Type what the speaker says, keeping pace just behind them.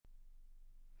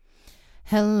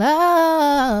Hello,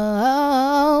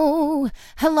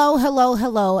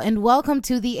 and welcome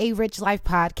to the A Rich Life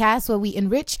podcast, where we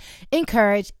enrich,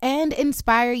 encourage, and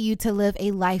inspire you to live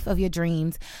a life of your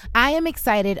dreams. I am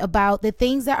excited about the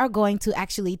things that are going to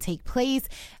actually take place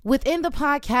within the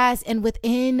podcast and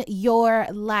within your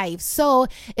life. So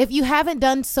if you haven't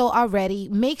done so already,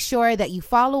 make sure that you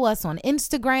follow us on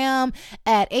Instagram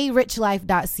at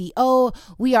arichlife.co.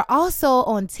 We are also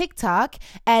on TikTok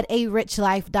at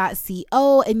arichlife.co,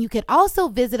 and you can also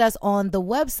visit us on the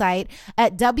website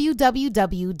at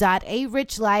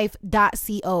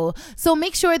www.arichlife.co. So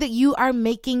make sure that you are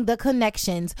making the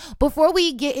connections. Before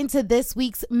we get into this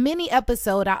week's mini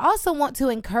episode, I also want to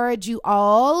encourage you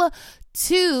all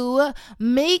to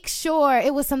make sure,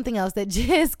 it was something else that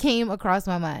just came across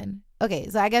my mind. Okay,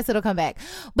 so I guess it'll come back.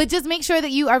 But just make sure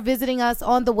that you are visiting us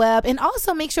on the web, and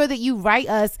also make sure that you write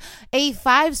us a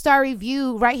 5-star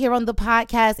review right here on the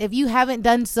podcast. If you haven't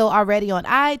done so already on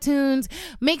iTunes,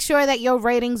 make sure that your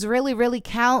ratings really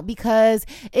count, because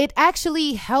it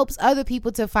actually helps other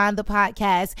people to find the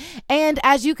podcast. And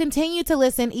as you continue to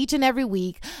listen each and every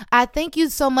week, I thank you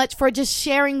so much for just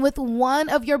sharing with one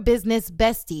of your business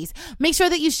besties. Make sure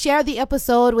that you share the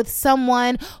episode with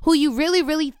someone who you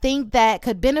really think that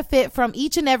could benefit from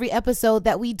each and every episode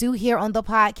that we do here on the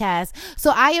podcast.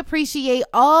 So I appreciate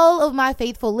all of my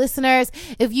faithful listeners.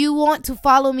 If you want to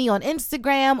follow me on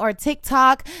Instagram or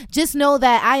TikTok, just know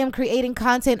that I am creating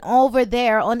content over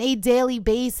there on a daily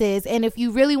basis. And if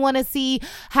you really want to see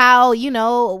how,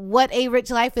 what A Rich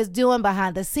Life is doing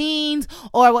behind the scenes,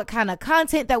 or what kind of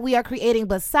content that we are creating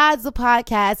besides the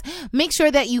podcast, make sure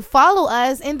that you follow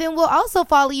us, and then we'll also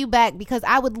follow you back, because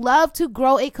I would love to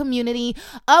grow a community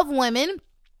of women,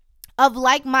 of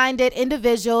like-minded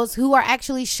individuals who are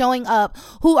actually showing up,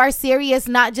 who are serious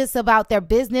not just about their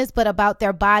business, but about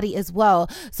their body as well.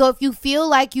 So if you feel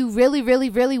like you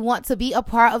really want to be a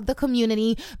part of the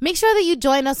community, make sure that you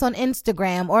join us on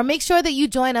Instagram, or make sure that you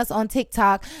join us on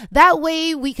TikTok. That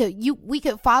way we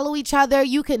could follow each other.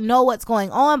 You could know what's going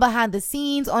on behind the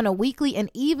scenes on a weekly and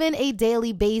even a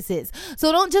daily basis.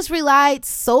 So don't just rely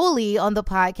solely on the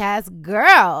podcast,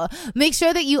 girl. Make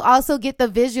sure that you also get the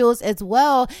visuals as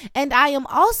well. And I am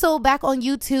also back on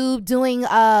YouTube doing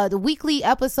the weekly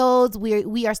episodes.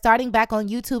 We are starting back on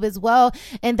YouTube as well,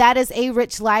 and that is A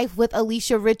Rich Life with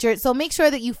Alicia Richards. So make sure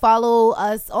that you follow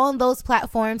us on those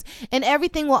platforms, and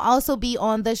everything will also be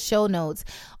on the show notes,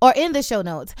 or in the show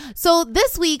notes. So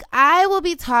this week I will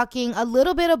be talking a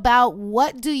little bit about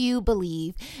what do you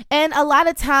believe. And a lot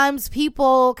of times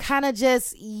people kind of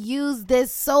just use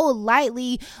this so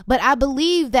lightly, but I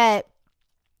believe that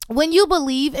when you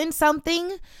believe in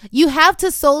something, you have to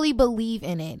solely believe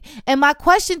in it. And my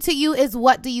question to you is,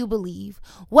 what do you believe?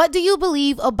 What do you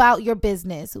believe about your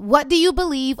business? What do you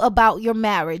believe about your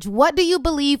marriage? What do you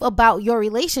believe about your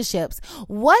relationships?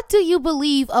 What do you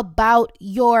believe about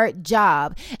your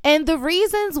job? And the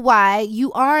reasons why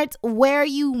you aren't where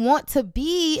you want to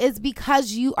be is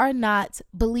because you are not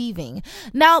believing.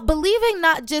 Now, believing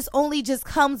not just only just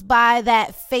comes by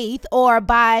that faith or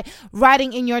by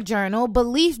writing in your journal.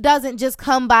 Belief doesn't just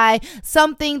come by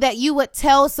something that you would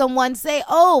tell someone, say,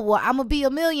 oh, well, I'm gonna be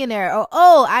a millionaire, or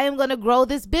oh, I am gonna grow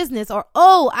this business, or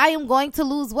oh, I am going to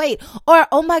lose weight, or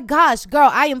oh my gosh,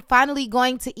 girl, I am finally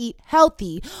going to eat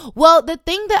healthy. Well, the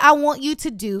thing that I want you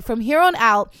to do from here on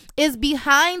out is,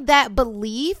 behind that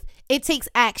belief, it takes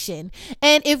action.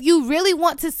 And if you really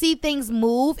want to see things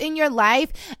move in your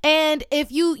life, and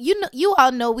if you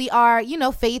all know we are,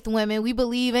 faith women, we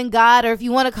believe in God, or if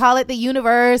you want to call it the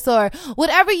universe, or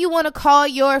whatever you want to call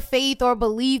your faith or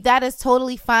belief, that is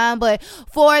totally fine. But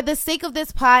for the sake of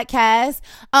this podcast,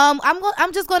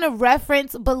 I'm just going to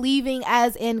reference believing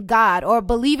as in God, or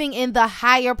believing in the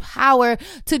higher power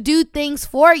to do things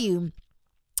for you.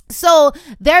 So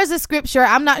there's a scripture,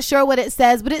 I'm not sure what it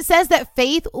says, but it says that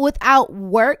faith without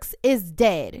works is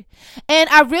dead. And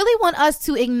I really want us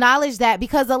to acknowledge that,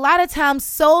 because a lot of times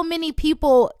so many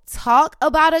people talk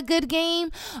about a good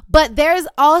game, but there's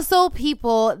also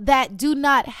people that do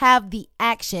not have the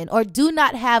action, or do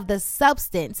not have the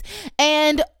substance.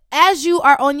 And as you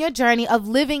are on your journey of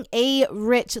living a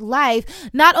rich life,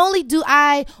 not only do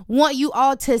I want you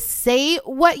all to say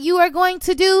what you are going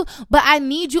to do, but I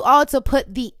need you all to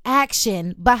put the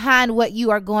action behind what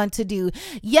you are going to do.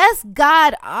 Yes,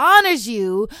 God honors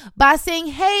you by saying,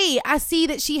 hey, I see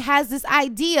that she has this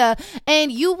idea, and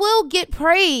you will get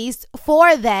praised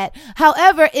for that.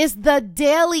 However, it's the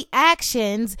daily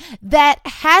actions that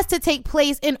has to take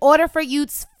place in order for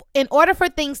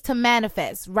things to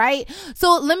manifest, right?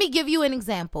 So let me give you an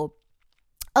example.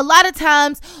 A lot of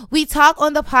times we talk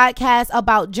on the podcast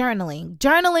about journaling.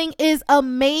 Journaling is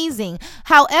amazing.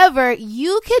 However,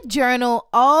 you could journal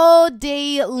all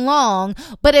day long,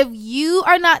 but if you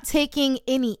are not taking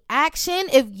any action,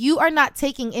 if you are not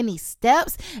taking any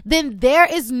steps, then there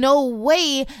is no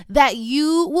way that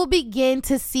you will begin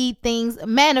to see things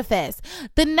manifest.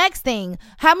 The next thing,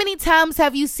 how many times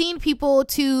have you seen people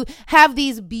to have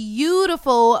these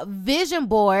beautiful vision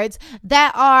boards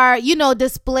that are,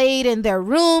 displayed in their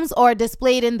rooms or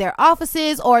displayed in their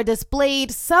offices or displayed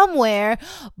somewhere,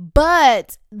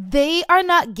 but they are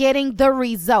not getting the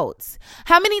results?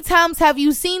 How many times have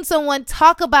you seen someone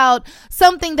talk about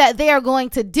something that they are going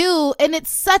to do and it's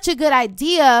such a good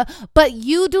idea, but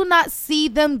you do not see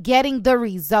them getting the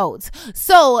results?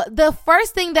 So the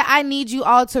first thing that I need you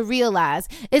all to realize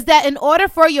is that in order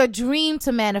for your dream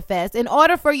to manifest, in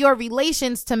order for your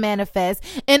relations to manifest,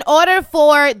 in order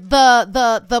for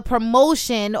the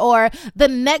promotion or the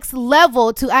next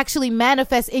level to actually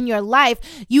manifest in your life,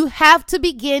 you have to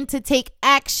begin to take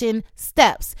action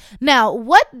steps. Now,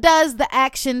 what does the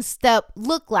action step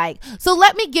look like? So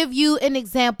let me give you an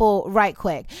example right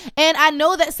quick. And I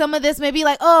know that some of this may be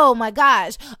like, oh my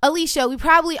gosh, Alicia, we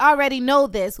probably already know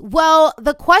this. Well,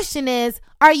 the question is,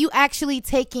 are you actually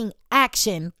taking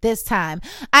action this time?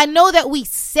 I know that we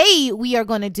say we are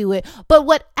going to do it, but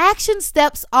what action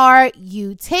steps are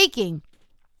you taking?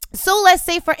 So let's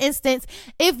say, for instance,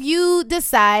 if you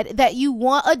decide that you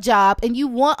want a job and you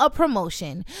want a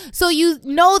promotion, so you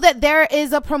know that there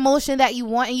is a promotion that you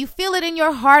want and you feel it in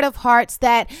your heart of hearts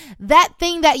that that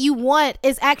thing that you want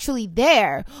is actually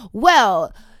there.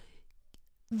 Well,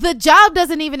 the job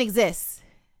doesn't even exist.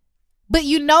 But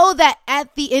you know that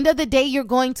at the end of the day, you're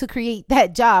going to create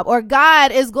that job, or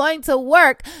God is going to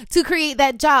work to create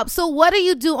that job. So what do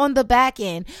you do on the back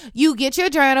end? You get your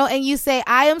journal and you say,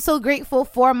 I am so grateful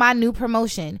for my new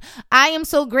promotion. I am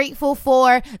so grateful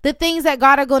for the things that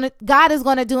God is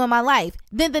going to do in my life.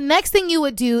 Then the next thing you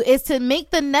would do is to make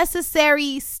the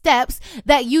necessary steps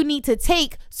that you need to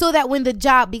take so that when the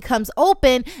job becomes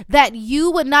open, that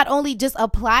you would not only just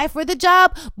apply for the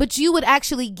job, but you would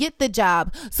actually get the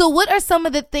job. So what are some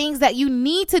of the things that you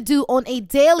need to do on a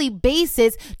daily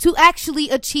basis to actually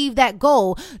achieve that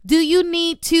goal? Do you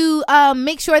need to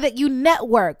make sure that you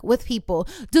network with people?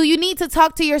 Do you need to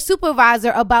talk to your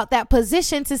supervisor about that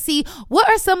position to see what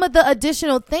are some of the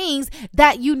additional things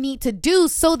that you need to do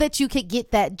so that you could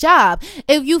get that job?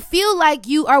 If you feel like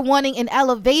you are wanting an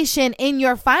elevation in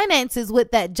your finances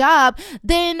with that job,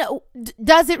 then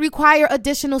does it require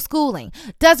additional schooling?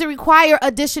 Does it require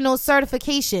additional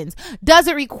certifications? Does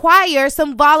it require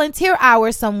some volunteer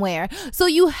hours somewhere? So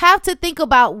you have to think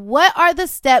about what are the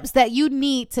steps that you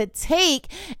need to take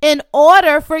in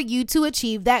order for you to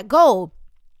achieve that goal.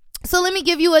 So let me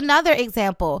give you another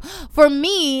example. For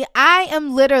me, I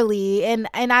am literally, and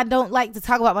I don't like to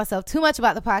talk about myself too much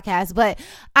about the podcast, but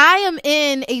I am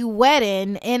in a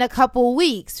wedding in a couple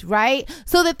weeks, right?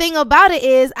 So the thing about it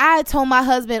is, I told my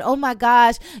husband, oh my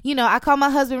gosh, I called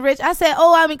my husband Rich. I said,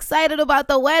 oh, I'm excited about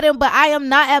the wedding, but I am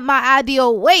not at my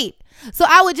ideal weight. So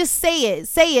I would just say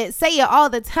it all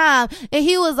the time. And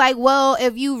he was like, well,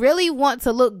 if you really want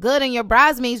to look good in your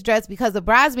bridesmaid's dress, because the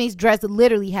bridesmaid's dress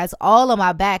literally has all of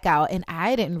my back out. And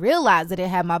I didn't realize that it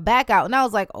had my back out. And I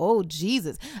was like, oh,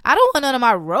 Jesus, I don't want none of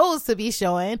my rolls to be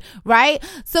showing, right?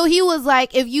 So he was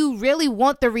like, if you really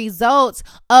want the results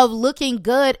of looking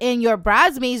good in your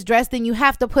bridesmaid's dress, then you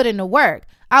have to put in the work.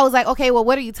 I was like, okay, well,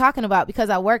 what are you talking about? Because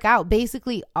I work out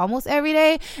basically almost every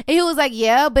day. And he was like,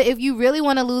 yeah, but if you really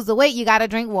want to lose the weight, you got to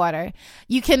drink water.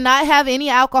 You cannot have any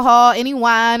alcohol, any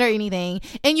wine or anything.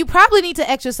 And you probably need to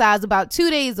exercise about 2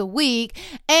 days a week.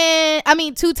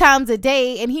 2 times a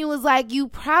day. And he was like, you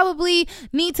probably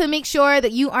need to make sure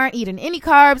that you aren't eating any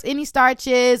carbs, any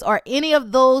starches, or any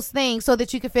of those things so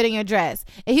that you can fit in your dress.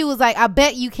 And he was like, I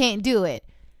bet you can't do it.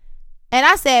 And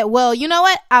I said, well, you know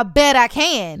what? I bet I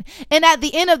can. And at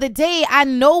the end of the day, I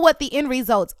know what the end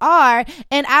results are.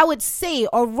 And I would say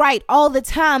or write all the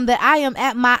time that I am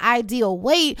at my ideal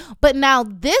weight. But now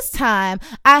this time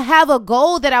I have a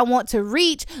goal that I want to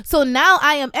reach. So now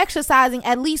I am exercising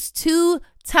at least 2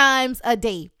 times a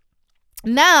day.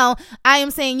 Now I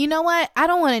am saying, you know what? I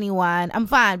don't want any wine. I'm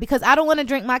fine because I don't want to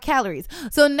drink my calories.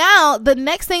 So now the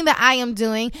next thing that I am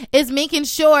doing is making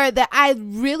sure that I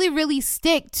really, really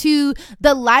stick to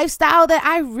the lifestyle that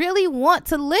I really want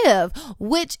to live,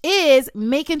 which is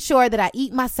making sure that I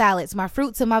eat my salads, my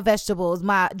fruits and my vegetables,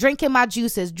 drinking my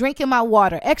juices, drinking my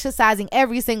water, exercising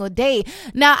every single day.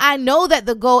 Now I know that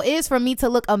the goal is for me to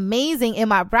look amazing in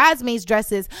my bridesmaids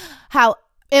dresses.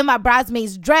 in my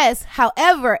bridesmaid's dress.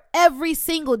 However, every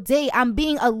single day I'm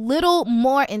being a little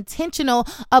more intentional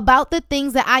about the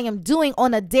things that I am doing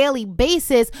on a daily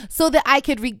basis so that I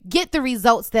could get the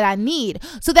results that I need.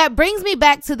 So that brings me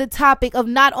back to the topic of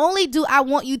not only do I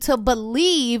want you to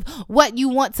believe what you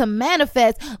want to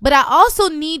manifest, but I also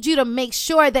need you to make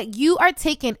sure that you are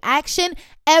taking action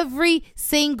every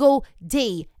single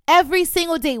day. Every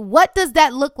single day. What does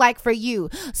that look like for you?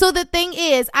 So the thing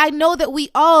is, I know that we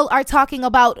all are talking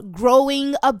about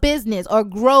growing a business or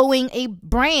growing a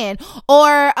brand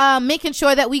or making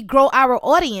sure that we grow our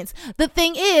audience. The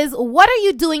thing is, what are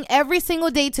you doing every single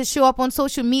day to show up on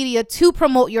social media to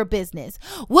promote your business?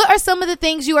 What are some of the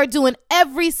things you are doing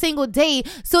every single day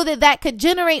so that could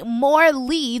generate more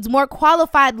leads, more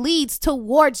qualified leads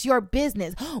towards your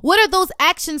business? What are those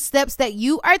action steps that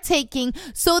you are taking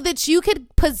so that you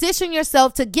could position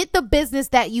yourself to get the business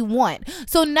that you want?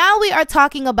 So now we are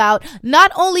talking about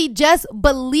not only just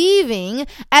believing,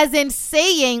 as in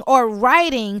saying or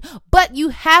writing, but you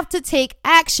have to take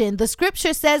action. The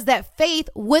scripture says that faith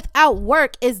without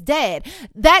work is dead.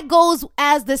 That goes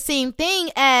as the same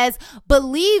thing as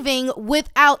believing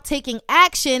without taking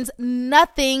actions.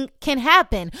 Nothing can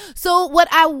happen. So what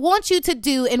I want you to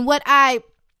do and what I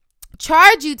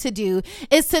charge you to do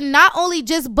is to not only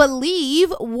just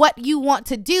believe what you want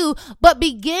to do, but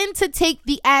begin to take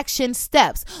the action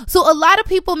steps. So a lot of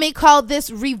people may call this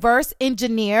reverse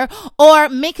engineer, or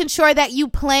making sure that you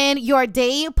plan your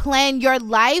day, plan your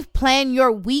life, plan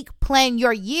your week, plan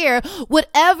your year.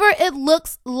 Whatever it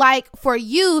looks like for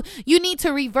you, you need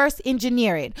to reverse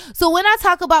engineer it. So when I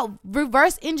talk about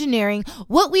reverse engineering,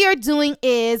 what we are doing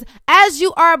is, as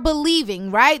you are believing,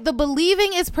 right? The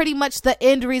believing is pretty much the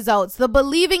end results. The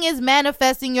believing is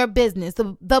manifesting your business.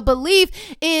 The belief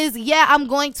is, yeah, I'm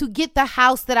going to get the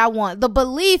house that I want. The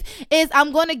belief is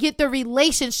I'm going to get the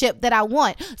relationship that I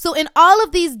want. So in all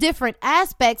of these different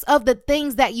aspects of the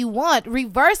things that you want,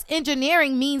 reverse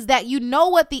engineering means that you know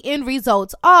what the end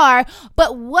results are,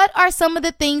 but what are some of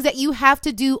the things that you have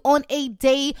to do on a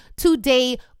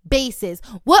day-to-day basis?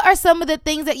 What are some of the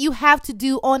things that you have to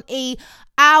do on a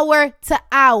hour to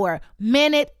hour,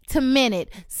 minute to minute,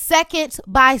 second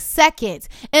by second?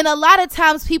 And a lot of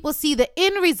times people see the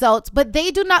end results, but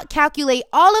they do not calculate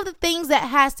all of the things that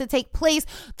has to take place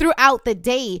throughout the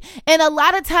day. And a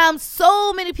lot of times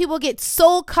so many people get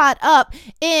so caught up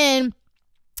in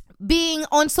being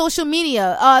on social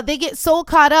media. They get so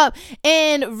caught up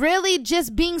in really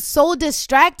just being so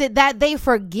distracted that they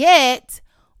forget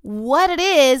what it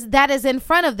is that is in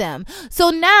front of them.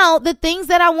 So now the things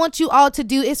that I want you all to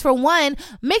do is, for one,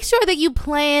 make sure that you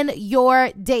plan your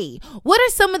day. What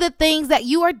are some of the things that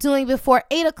you are doing before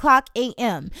 8 o'clock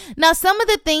a.m.? Now, some of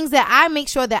the things that I make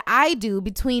sure that I do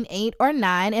between 8 or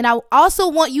 9, and I also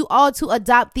want you all to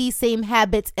adopt these same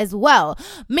habits as well.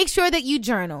 Make sure that you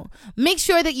journal. Make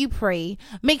sure that you pray.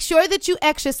 Make sure that you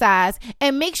exercise,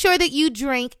 and make sure that you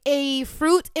drink a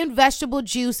fruit and vegetable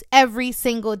juice every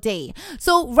single day.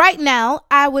 So right now,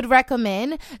 I would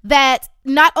recommend that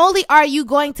not only are you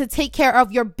going to take care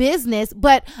of your business,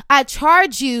 but I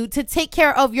charge you to take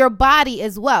care of your body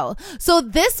as well. So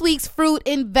this week's fruit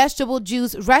and vegetable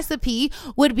juice recipe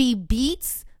would be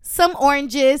beets, some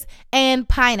oranges, and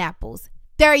pineapples.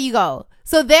 There you go.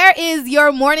 So there is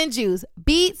your morning juice: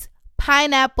 beets,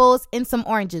 pineapples, and some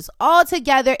oranges, all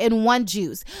together in one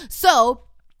juice. So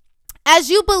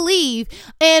as you believe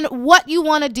in what you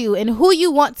want to do and who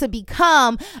you want to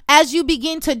become, as you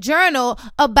begin to journal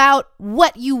about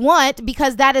what you want,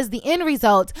 because that is the end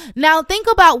result. Now think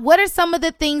about what are some of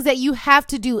the things that you have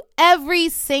to do every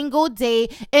single day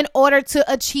in order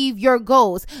to achieve your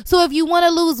goals. So if you want to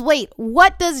lose weight,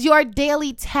 what does your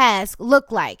daily task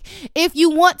look like? If you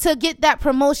want to get that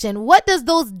promotion, what does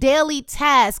those daily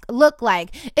tasks look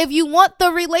like? If you want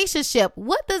the relationship,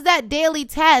 what does that daily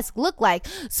task look like?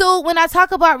 So when I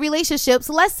talk about relationships,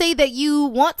 let's say that you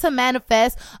want to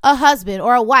manifest a husband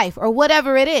or a wife or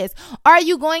whatever it is. Are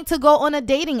you going to go on a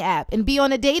dating app and be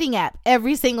on a dating app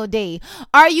every single day?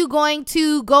 Are you going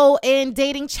to go in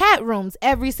dating chat rooms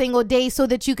every single day so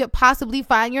that you could possibly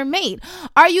find your mate?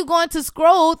 Are you going to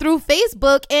scroll through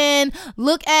Facebook and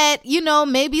look at,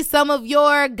 maybe some of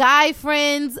your guy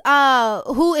friends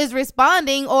who is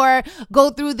responding, or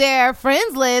go through their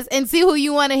friends list and see who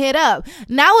you want to hit up?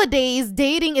 Nowadays,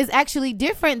 dating is actually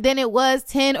different than it was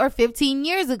 10 or 15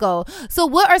 years ago. So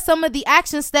what are some of the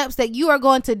action steps that you are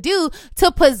going to do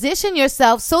to position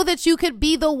yourself so that you could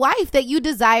be the wife that you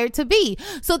desire to be?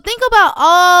 So think about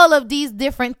all of these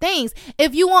different things.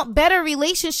 If you want better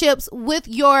relationships with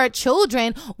your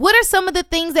children, what are some of the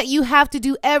things that you have to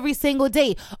do every single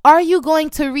day? Are you going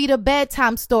to read a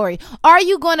bedtime story? Are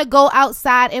you going to go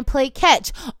outside and play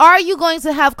catch? Are you going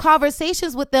to have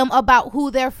conversations with them about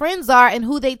who their friends are and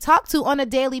who they talk to on a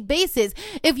daily basis?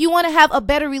 If you want to have a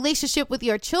better relationship with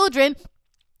your children,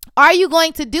 are you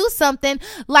going to do something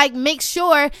like make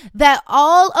sure that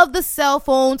all of the cell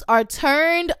phones are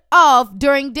turned off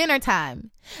during dinner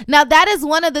time? Now, that is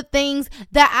one of the things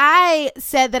that I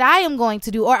said that I am going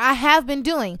to do, or I have been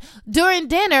doing. During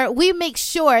dinner, we make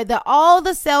sure that all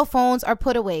the cell phones are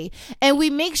put away, and we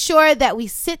make sure that we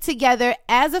sit together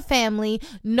as a family,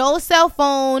 no cell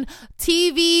phone,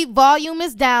 TV volume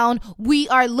is down. We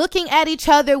are looking at each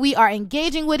other. We are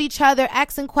engaging with each other,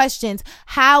 asking questions.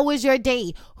 How was your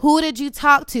day? Who did you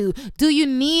talk to? Do you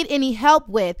need any help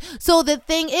with? So the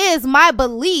thing is,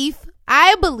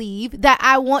 I believe that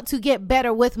I want to get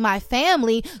better with my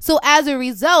family. So as a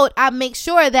result, I make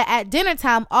sure that at dinner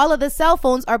time, all of the cell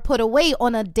phones are put away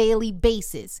on a daily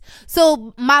basis.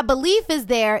 So my belief is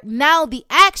there. Now the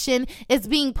action is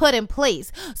being put in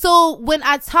place. So when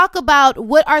I talk about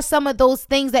what are some of those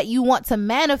things that you want to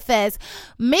manifest,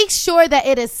 make sure that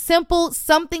it is simple,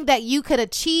 something that you could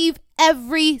achieve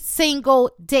every single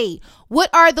day.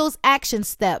 What are those action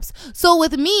steps? So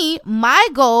with me, my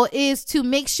goal is to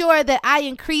make sure that I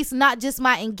increase not just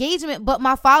my engagement, but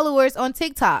my followers on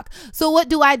TikTok. So what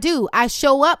do? I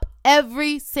show up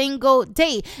every single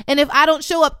day. And if I don't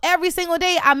show up every single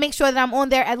day, I make sure that I'm on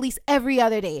there at least every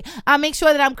other day. I make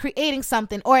sure that I'm creating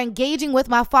something or engaging with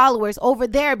my followers over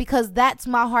there, because that's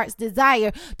my heart's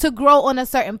desire to grow on a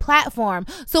certain platform.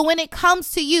 So when it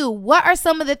comes to you, what are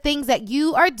some of the things that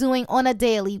you are doing on a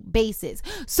daily basis?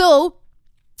 So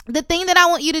the thing that I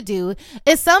want you to do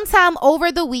is sometime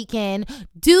over the weekend,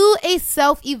 do a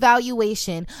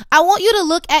self-evaluation. I want you to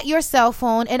look at your cell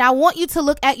phone and I want you to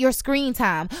look at your screen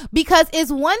time, because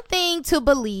it's one thing to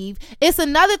believe, it's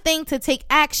another thing to take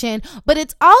action, but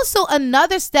it's also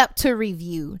another step to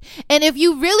review. And if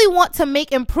you really want to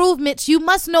make improvements, you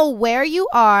must know where you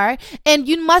are and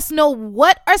you must know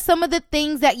what are some of the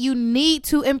things that you need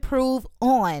to improve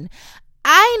on.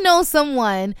 I know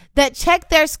someone that checked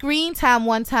their screen time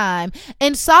one time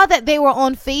and saw that they were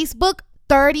on Facebook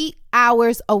 30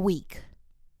 hours a week.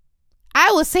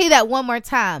 I will say that one more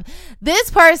time.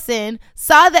 This person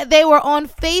saw that they were on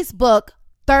Facebook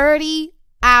 30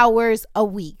 hours a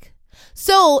week.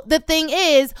 So the thing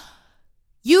is,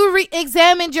 you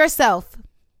examined yourself.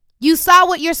 You saw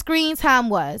what your screen time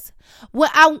was.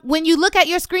 When you look at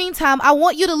your screen time, I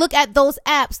want you to look at those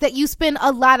apps that you spend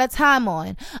a lot of time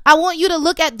on. I want you to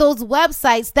look at those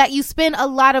websites that you spend a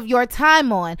lot of your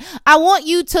time on. I want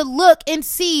you to look and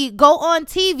go on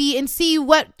TV and see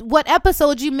what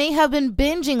episodes you may have been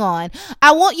binging on.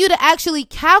 I want you to actually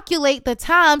calculate the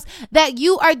times that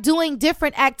you are doing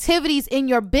different activities in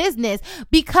your business,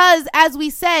 because as we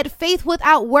said, faith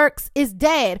without works is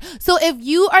dead. So if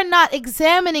you are not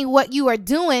examining what you are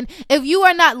doing, if you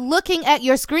are not looking at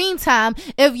your screen time,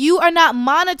 if you are not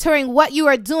monitoring what you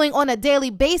are doing on a daily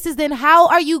basis, then how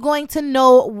are you going to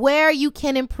know where you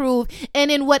can improve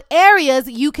and in what areas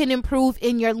you can improve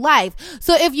in your life?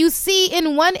 So if you see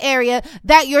in one area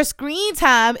that your screen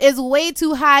time is way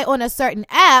too high on a certain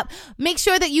app, make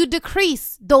sure that you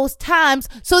decrease those times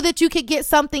so that you can get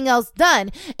something else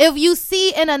done. If you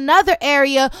see in another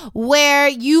area where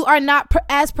you are not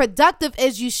as productive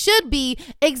as you should be,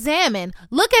 examine.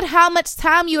 Look at how much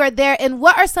time you are there and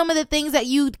what are some of the things that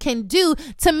you can do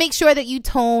to make sure that you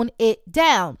tone it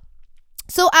down.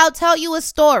 So I'll tell you a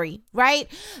story,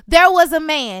 right? There was a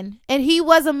man and he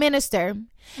was a minister.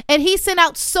 And he sent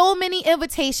out so many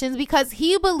invitations because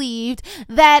he believed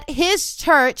that his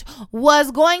church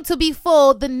was going to be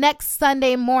full the next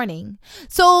Sunday morning.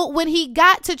 So when he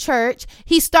got to church,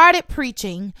 he started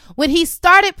preaching. When he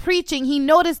started preaching, he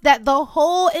noticed that the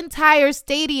whole entire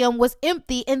stadium was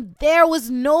empty and there was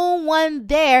no one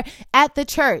there at the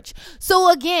church.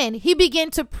 So again, he began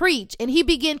to preach and he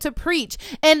began to preach.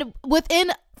 And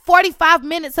within 45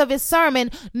 minutes of his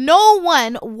sermon, no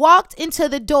one walked into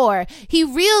the door. He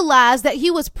realized that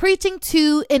he was preaching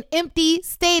to an empty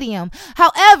stadium.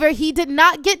 However, he did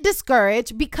not get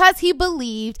discouraged because he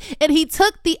believed, and he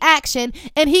took the action,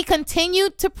 and he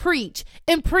continued to preach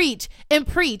and preach and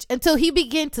preach until he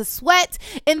began to sweat,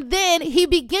 and then he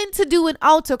began to do an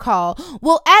altar call.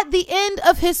 Well, at the end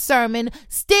of his sermon,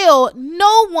 still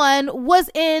no one was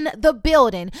in the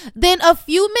building. Then a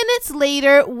few minutes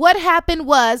later, what happened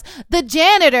was the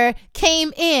janitor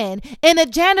came in, and the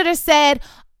janitor said,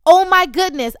 "Oh my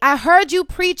goodness, I heard you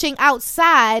preaching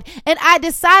outside, and I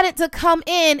decided to come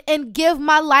in and give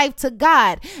my life to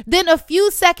God." Then a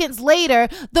few seconds later,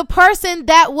 the person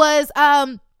that was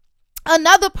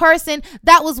another person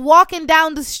that was walking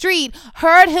down the street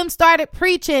heard him started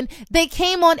preaching. They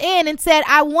came on in and said,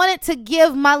 "I wanted to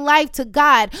give my life to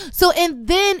God." So, and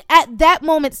then at that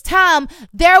moment's time,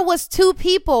 there was two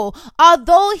people.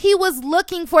 Although he was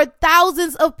looking for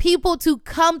thousands of people to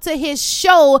come to his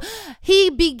show,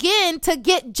 he began to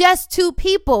get just two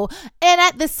people. And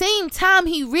at the same time,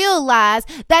 he realized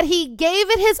that he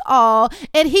gave it his all,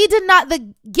 and he did not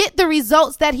get the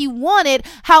results that he wanted.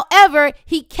 However,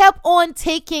 he kept on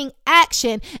taking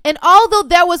action. And although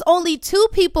there was only two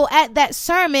people at that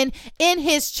sermon in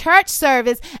his church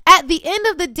service, at the end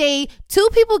of the day, two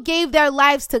people gave their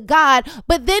lives to God.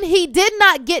 But then he did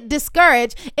not get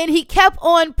discouraged, and he kept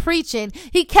on preaching.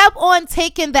 He kept on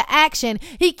taking the action.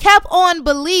 He kept on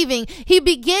believing. He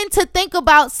began to think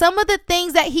about some of the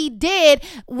things that he did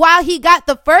while he got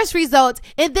the first results,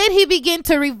 and then he began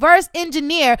to reverse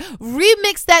engineer,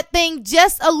 remix that thing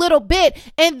just a little bit,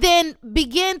 and then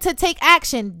begin to take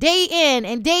action day in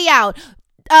and day out,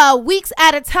 weeks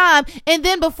at a time. And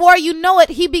then before you know it,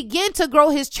 he began to grow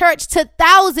his church to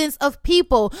thousands of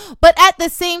people. But at the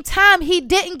same time, he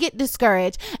didn't get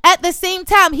discouraged. At the same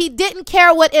time, he didn't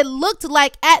care what it looked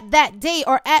like at that day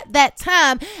or at that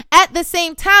time. At the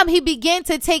same time, he began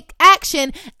to take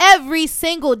action every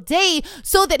single day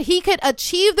so that he could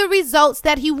achieve the results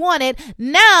that he wanted.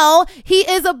 Now he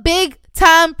is a big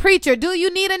time preacher. Do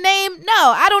you need a name?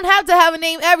 No, I don't have to have a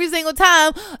name every single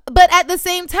time. But at the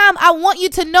same time, I want you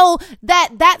to know that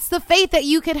that's the faith that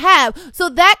you could have. So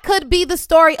that could be the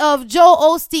story of Joel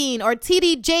Osteen or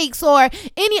T.D. Jakes or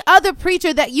any other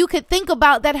preacher that you could think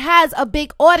about that has a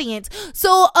big audience.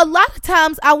 So a lot of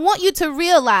times I want you to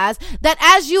realize that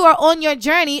as you are on your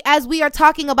journey, as we are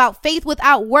talking about faith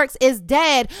without works is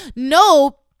dead,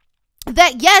 know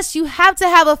that yes, you have to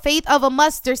have a faith of a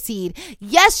mustard seed.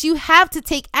 Yes, you have to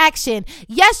take action.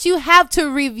 Yes, you have to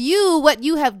review what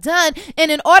you have done.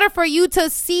 And in order for you to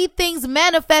see things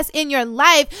manifest in your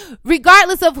life,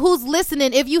 regardless of who's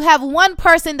listening, if you have one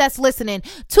person that's listening,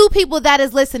 two people that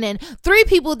is listening, three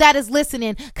people that is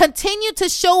listening, continue to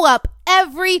show up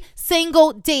every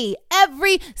single day,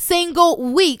 every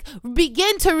single week.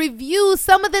 Begin to review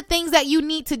some of the things that you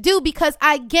need to do, because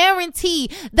I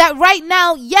guarantee that right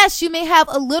now, yes, you may have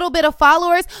a little bit of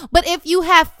followers, but if you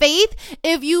have faith,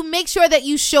 if you make sure that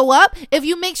you show up, if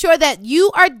you make sure that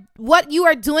what you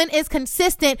are doing is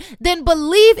consistent, then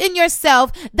believe in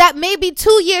yourself that maybe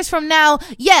 2 years from now,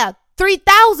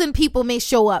 3,000 people may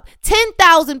show up.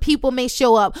 10,000 people may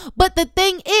show up. But the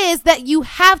thing is that you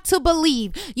have to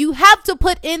believe. You have to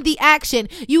put in the action.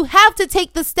 You have to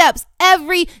take the steps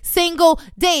every single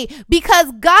day,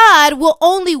 because God will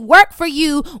only work for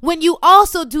you when you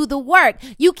also do the work.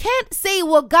 You can't say,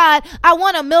 well, God, I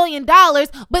want $1 million,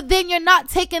 but then you're not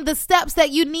taking the steps that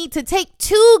you need to take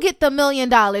to get the $1 million.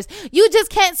 You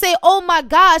just can't say, oh my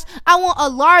gosh, I want a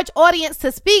large audience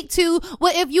to speak to.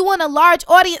 Well, if you want a large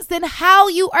audience, then how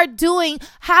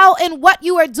and what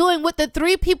you are doing with the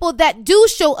 3 people that do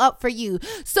show up for you.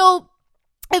 So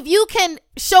if you can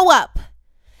show up,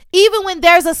 even when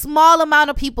there's a small amount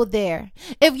of people there,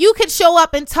 if you could show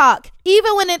up and talk,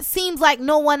 even when it seems like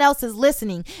no one else is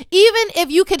listening, even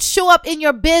if you could show up in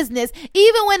your business,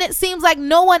 even when it seems like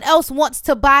no one else wants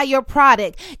to buy your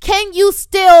product, can you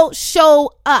still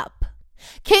show up?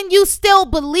 Can you still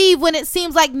believe when it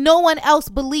seems like no one else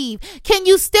believes? Can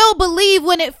you still believe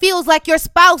when it feels like your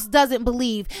spouse doesn't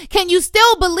believe? Can you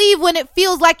still believe when it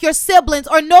feels like your siblings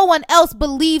or no one else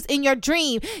believes in your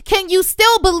dream? Can you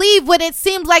still believe when it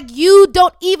seems like you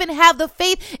don't even have the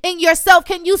faith in yourself?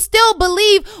 Can you still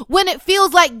believe when it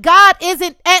feels like God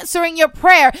isn't answering your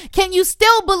prayer? Can you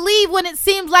still believe when it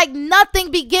seems like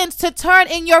nothing begins to turn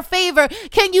in your favor?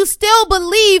 Can you still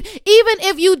believe even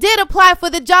if you did apply for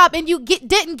the job and you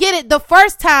didn't get it the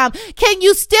first time? Can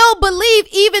you still believe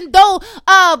even though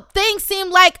things seem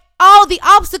like all the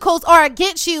obstacles are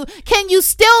against you, can you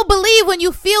still believe when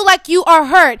you feel like you are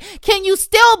hurt? Can you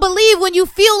still believe when you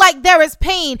feel like there is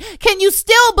pain? Can you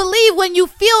still believe when you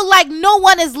feel like no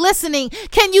one is listening?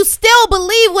 Can you still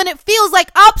believe when it feels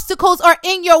like obstacles are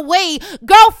in your way?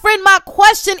 Girlfriend, my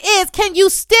question is, can you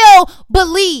still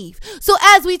believe? So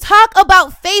as we talk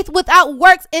about faith without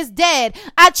works is dead,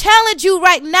 I challenge you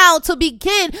right now to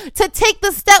begin to take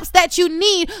the steps that you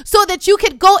need so that you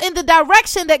can go in the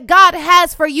direction that God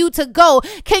has for you to go.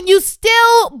 Can you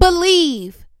still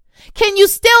believe? Can you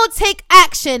still take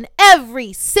action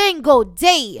every single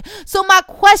day? So my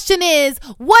question is,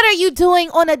 what are you doing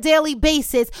on a daily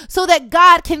basis so that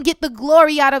God can get the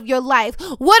glory out of your life?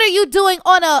 What are you doing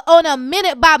on a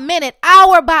minute by minute,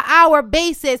 hour by hour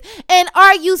basis? And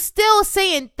are you still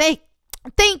saying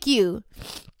thank you?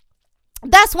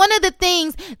 That's one of the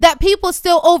things that people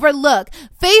still overlook.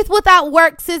 Faith without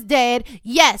works is dead.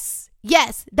 Yes,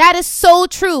 that is so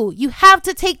true. You have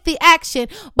to take the action,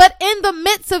 but in the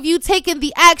midst of you taking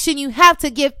the action, you have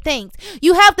to give thanks.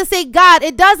 You have to say, God,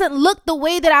 it doesn't look the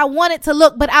way that I want it to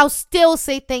look, but I'll still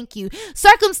say thank you.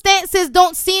 Circumstances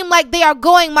don't seem like they are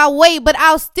going my way, but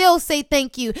I'll still say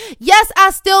thank you. Yes, I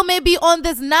still may be on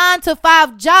this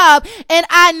 9-to-5 job, and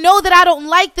I know that I don't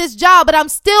like this job, but I'm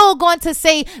still going to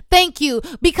say thank you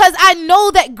because I know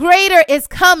that greater is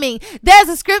coming. There's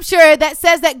a scripture that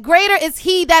says that greater is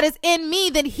he that is in me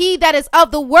than he that is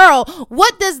of the world.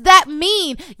 What does that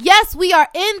mean? Yes, we are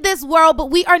in this world, but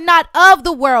we are not of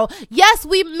the world. Yes,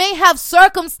 we may have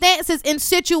circumstances and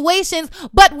situations,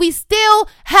 but we still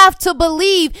have to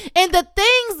believe in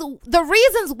the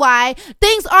reasons why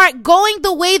things aren't going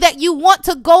the way that you want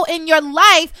to go in your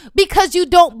life because you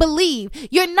don't believe.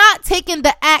 You're not taking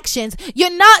the actions.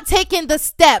 You're not taking the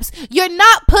steps. You're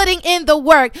not putting in the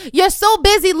work. You're so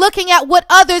busy looking at what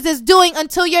others is doing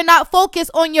until you're not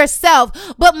focused on yourself.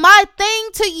 But my thing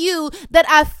to you that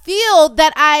I feel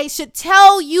that I should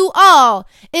tell you all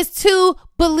is to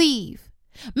believe.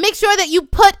 Make sure that you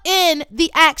put in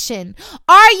the action.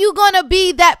 Are you going to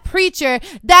be that preacher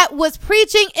that was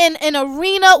preaching in an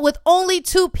arena with only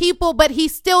 2 people, but he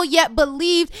still yet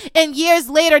believed, and years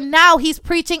later, now he's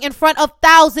preaching in front of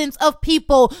thousands of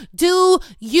people? Do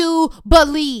you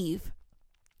believe?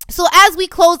 So as we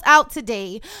close out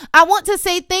today, I want to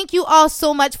say thank you all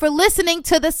so much for listening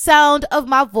to the sound of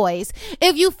my voice.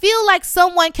 If you feel like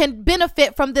someone can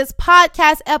benefit from this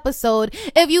podcast episode,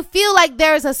 if you feel like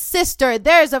there's a sister,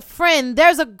 there's a friend,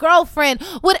 there's a girlfriend,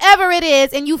 whatever it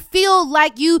is, and you feel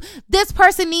like this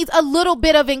person needs a little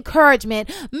bit of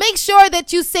encouragement, make sure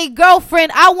that you say,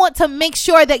 girlfriend, I want to make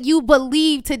sure that you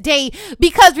believe today,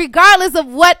 because regardless of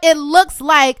what it looks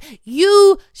like,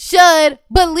 you should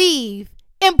believe.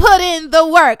 And put in the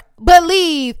work.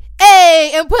 Believe.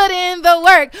 And put in the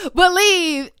work.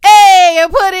 Believe.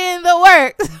 And put in the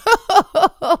work.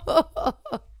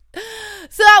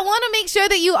 So I want to make sure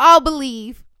that you all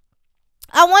believe.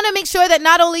 I want to make sure that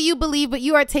not only you believe, but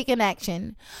you are taking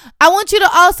action. I want you to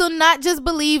also not just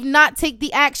believe, not take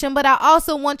the action, but I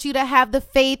also want you to have the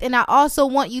faith, and I also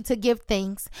want you to give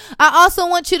thanks. I also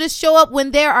want you to show up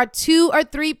when there are 2 or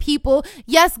 3 people.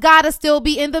 Yes, God will still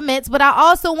be in the midst, but I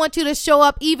also want you to show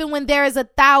up even when there is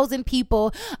 1,000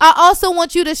 people. I also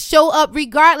want you to show up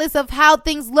regardless of how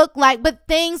things look like, but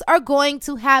things are going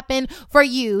to happen for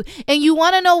you. And you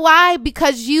want to know why?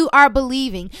 Because you are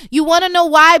believing. You want to know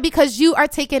why? Because you are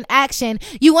taking action.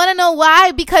 You want to know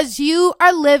why? Because you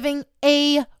are living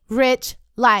a rich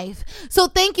life. So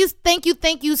thank you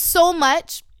so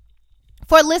much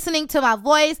for listening to my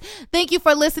voice. Thank you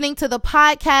for listening to the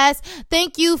podcast.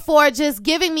 Thank you for just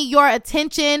giving me your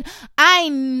attention. I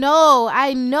know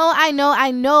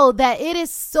that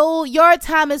your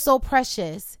time is so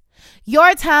precious.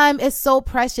 Your time is so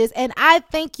precious, and I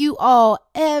thank you all,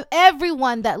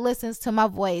 everyone that listens to my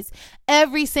voice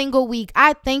every single week.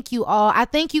 I thank you all. I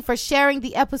thank you for sharing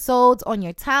the episodes on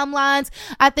your timelines.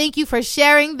 I thank you for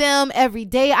sharing them every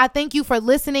day. I thank you for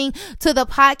listening to the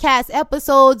podcast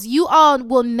episodes. You all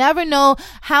will never know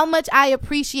how much I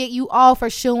appreciate you all for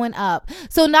showing up.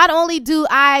 So not only do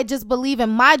I just believe in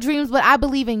my dreams, but I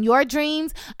believe in your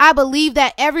dreams. I believe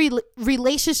that every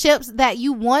relationships that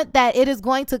you want, that it is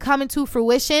going to come into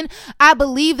fruition. I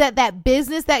believe that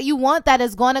business that you want, that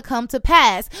is going to come to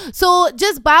pass. So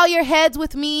just bow your heads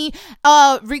with me,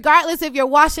 regardless if you're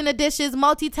washing the dishes,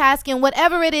 multitasking,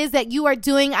 whatever it is that you are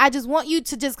doing. I just want you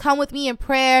to just come with me in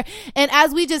prayer. And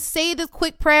as we just say this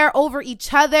quick prayer over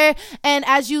each other, and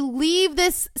as you leave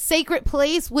this sacred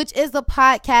place, which is the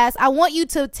podcast, I want you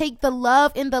to take the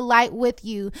love and the light with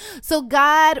you. So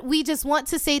God, we just want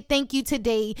to say thank you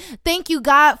today. Thank you,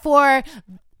 God, for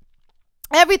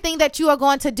everything that you are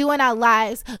going to do in our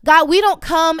lives. God, we don't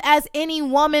come as any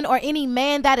woman or any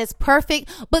man that is perfect,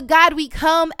 but God, we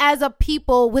come as a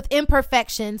people with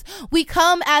imperfections. We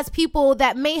come as people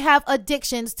that may have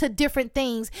addictions to different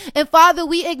things. And Father,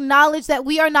 we acknowledge that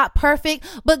we are not perfect,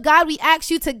 but God, we ask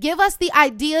you to give us the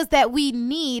ideas that we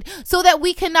need so that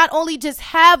we can not only just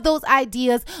have those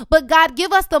ideas, but God,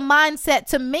 give us the mindset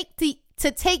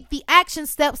to take the action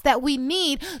steps that we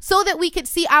need so that we could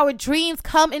see our dreams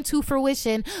come into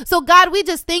fruition. So God, we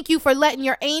just thank you for letting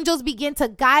your angels begin to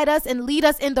guide us and lead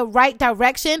us in the right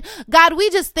direction. God,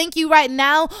 we just thank you right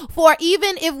now for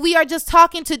even if we are just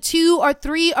talking to 2 or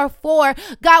 3 or 4,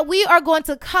 God, we are going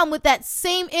to come with that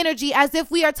same energy as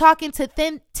if we are talking to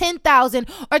 10,000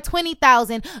 or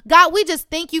 20,000. God, we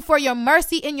just thank you for your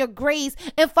mercy and your grace.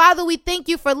 And Father, we thank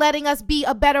you for letting us be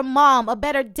a better mom, a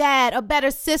better dad, a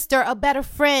better sister, a better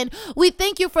friend. We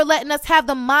thank you for letting us have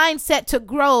the mindset to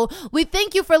grow. We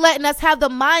thank you for letting us have the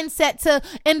mindset to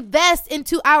invest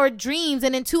into our dreams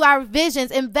and into our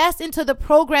visions, invest into the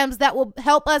programs that will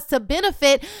help us to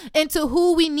benefit into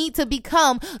who we need to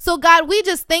become. So God, we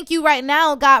just thank you right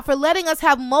now, God, for letting us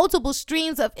have multiple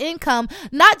streams of income,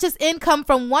 not just income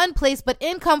from one place, but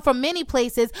income from many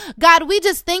places. God, we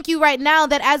just thank you right now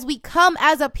that as we come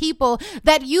as a people,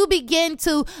 that you begin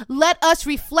to let us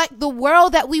reflect the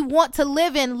world that we want to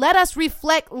live in. Let us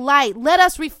reflect light. Let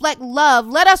us reflect love.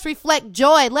 Let us reflect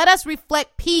joy. Let us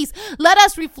reflect peace. Let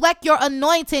us reflect your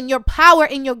anointing, your power,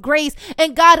 and your grace.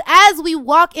 And God, as we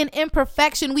walk in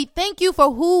imperfection, we thank you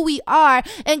for who we are.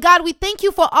 And God, we thank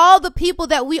you for all the people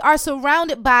that we are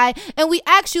surrounded by. And we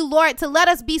ask you, Lord, to let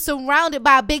us be surrounded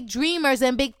by big dreamers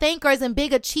and big thinkers and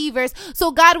big achievers.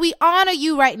 So God, we honor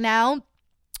you right now.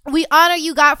 We honor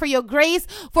you, God, for your grace,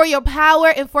 for your power,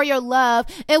 and for your love.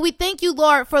 And we thank you,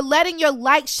 Lord, for letting your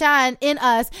light shine in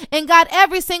us. And God,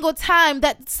 every single time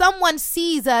that someone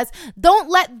sees us, don't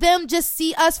let them just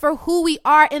see us for who we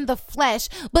are in the flesh.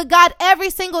 But God,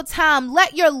 every single time,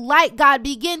 let your light, God,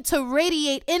 begin to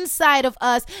radiate inside of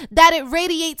us, that it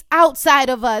radiates outside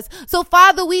of us. So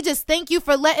Father, we just thank you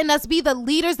for letting us be the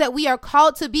leaders that we are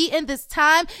called to be in this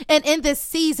time and in this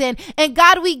season. And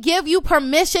God, we give you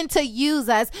permission to use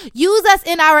us. Use us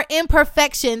in our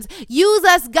imperfections. Use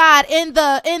us, God, in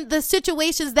the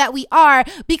situations that we are,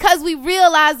 because we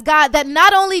realize, God, that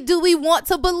not only do we want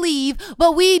to believe,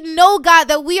 but we know, God,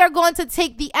 that we are going to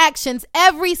take the actions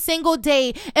every single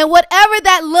day. And whatever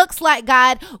that looks like,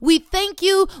 God, we thank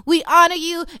you, we honor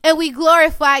you, and we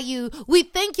glorify you. We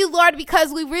thank you, Lord,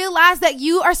 because we realize that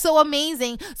you are so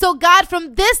amazing. So God,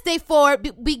 from this day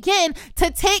forward, begin to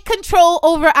take control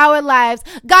over our lives.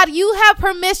 God, you have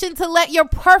permission to let your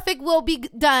perfect will be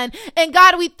done. And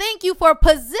God, we thank you for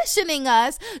positioning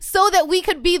us so that we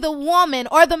could be the woman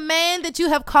or the man that you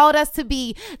have called us to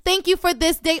be. Thank you for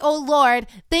this day, oh Lord.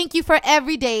 Thank you for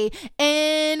every day.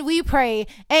 And we pray,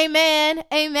 amen,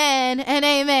 amen, and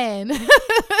amen.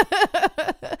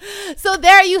 So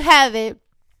there you have it.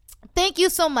 Thank you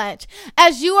so much.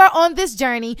 As you are on this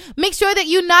journey, make sure that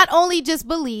you not only just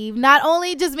believe, not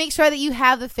only just make sure that you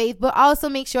have the faith, but also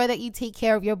make sure that you take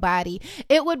care of your body.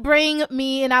 It would bring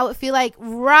me, and I would feel like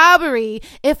robbery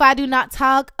if I do not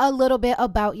talk a little bit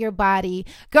about your body.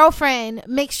 Girlfriend,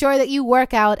 make sure that you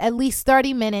work out at least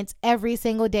 30 minutes every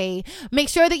single day. Make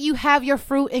sure that you have your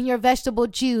fruit and your vegetable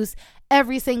juice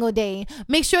every single day.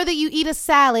 Make sure that you eat a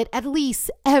salad at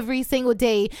least every single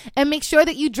day, and make sure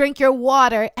that you drink your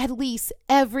water at least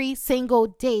every single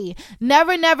day.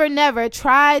 Never, never, never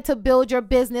try to build your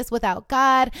business without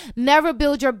God. Never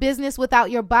build your business without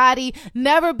your body.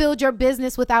 Never build your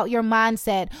business without your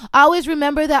mindset. Always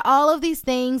remember that all of these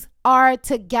things are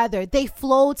together. They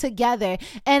flow together.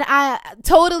 And I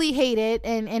totally hate it.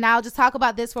 And I'll just talk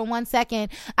about this for 1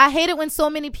 second. I hate it when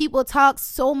so many people talk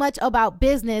so much about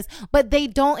business, but they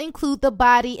don't include the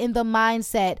body in the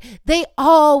mindset. They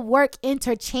all work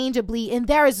interchangeably. And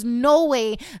there is no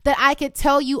way that I could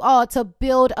tell you all to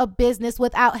build a business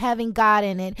without having God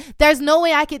in it. There's no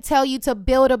way I could tell you to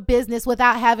build a business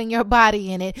without having your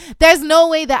body in it. There's no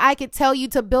way that I could tell you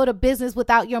to build a business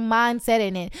without your mindset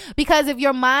in it. Because if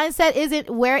your mindset isn't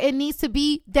where it needs to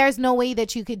be, there's no way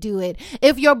that you could do it.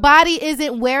 If your body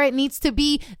isn't where it needs to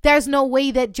be, there's no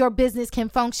way that your business can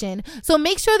function. So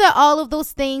make sure that all of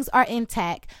those things are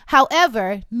intact.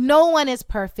 However, no one is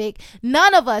perfect.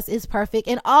 None of us is perfect,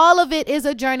 and all of it is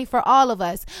a journey for all of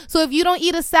us. So if you don't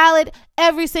eat a salad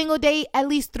every single day, at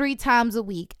least 3 times a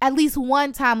week, at least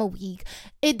 1 time a week,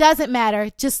 it doesn't matter.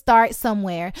 Just start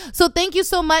somewhere. So thank you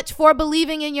so much for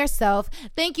believing in yourself.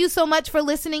 Thank you so much for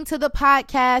listening to the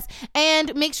podcast,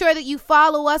 and make sure that you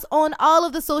follow us on all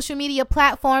of the social media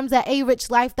platforms at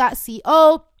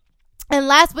arichlife.co. And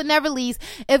last but never least,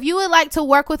 if you would like to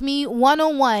work with me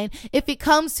one-on-one, if it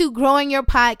comes to growing your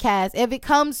podcast, if it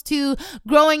comes to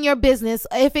growing your business,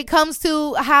 if it comes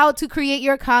to how to create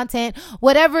your content,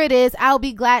 whatever it is, I'll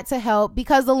be glad to help,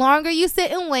 because the longer you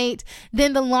sit and wait,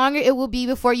 then the longer it will be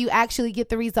before you actually get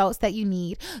the results that you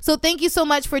need. So thank you so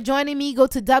much for joining me. Go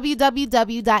to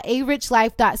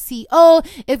www.arichlife.co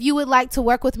if you would like to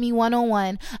work with me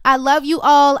one-on-one. I love you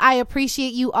all. I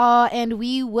appreciate you all, and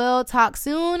we will talk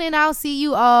soon, and I'll see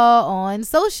you all on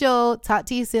social. Talk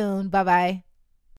to you soon. Bye-bye.